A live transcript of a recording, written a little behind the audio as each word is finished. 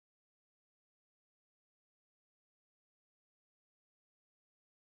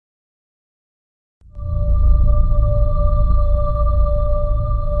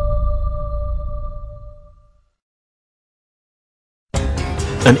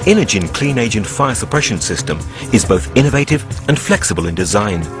An Inergen clean agent fire suppression system is both innovative and flexible in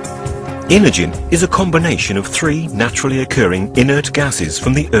design. Inergen is a combination of 3 naturally occurring inert gases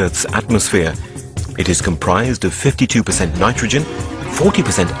from the Earth's atmosphere. It is comprised of 52% nitrogen,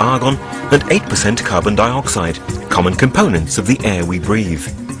 40% argon and 8% carbon dioxide, common components of the air we breathe.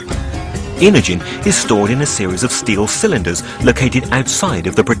 Inergen is stored in a series of steel cylinders located outside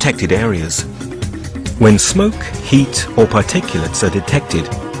of the protected areas. When smoke, heat or particulates are detected,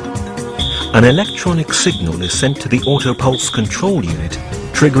 an electronic signal is sent to the auto-pulse control unit,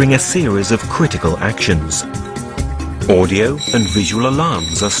 triggering a series of critical actions. Audio and visual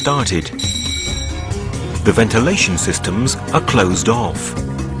alarms are started. The ventilation systems are closed off.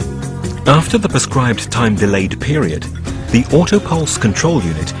 After the prescribed time-delayed period, the auto-pulse control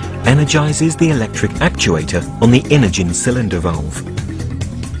unit energizes the electric actuator on the Inergen cylinder valve.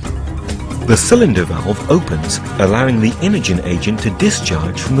 The cylinder valve opens, allowing the Inergen agent to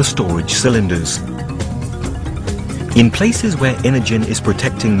discharge from the storage cylinders. In places where Inergen is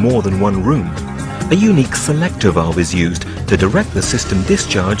protecting more than one room, a unique selector valve is used to direct the system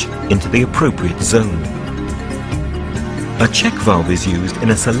discharge into the appropriate zone. A check valve is used in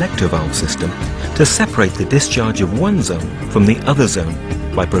a selector valve system to separate the discharge of one zone from the other zone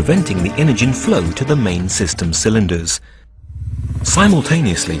by preventing the Inergen flow to the main system cylinders.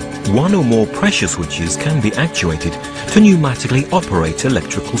 Simultaneously, one or more pressure switches can be actuated to pneumatically operate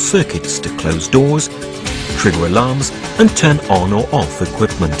electrical circuits to close doors, trigger alarms and turn on or off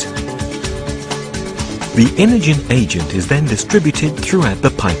equipment. The Inergen agent is then distributed throughout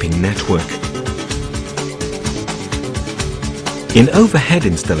the piping network. In overhead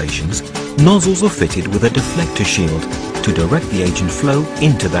installations, nozzles are fitted with a deflector shield to direct the agent flow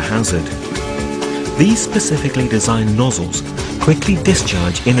into the hazard. These specifically designed nozzles quickly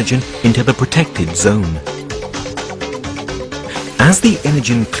discharge Inergen into the protected zone. As the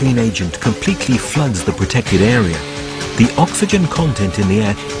Inergen clean agent completely floods the protected area, the oxygen content in the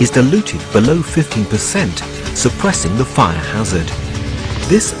air is diluted below 15%, suppressing the fire hazard.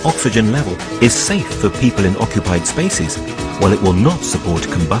 This oxygen level is safe for people in occupied spaces, while it will not support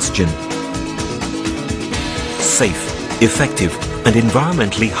combustion. Safe, effective and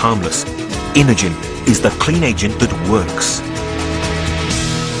environmentally harmless, Inergen is the clean agent that works.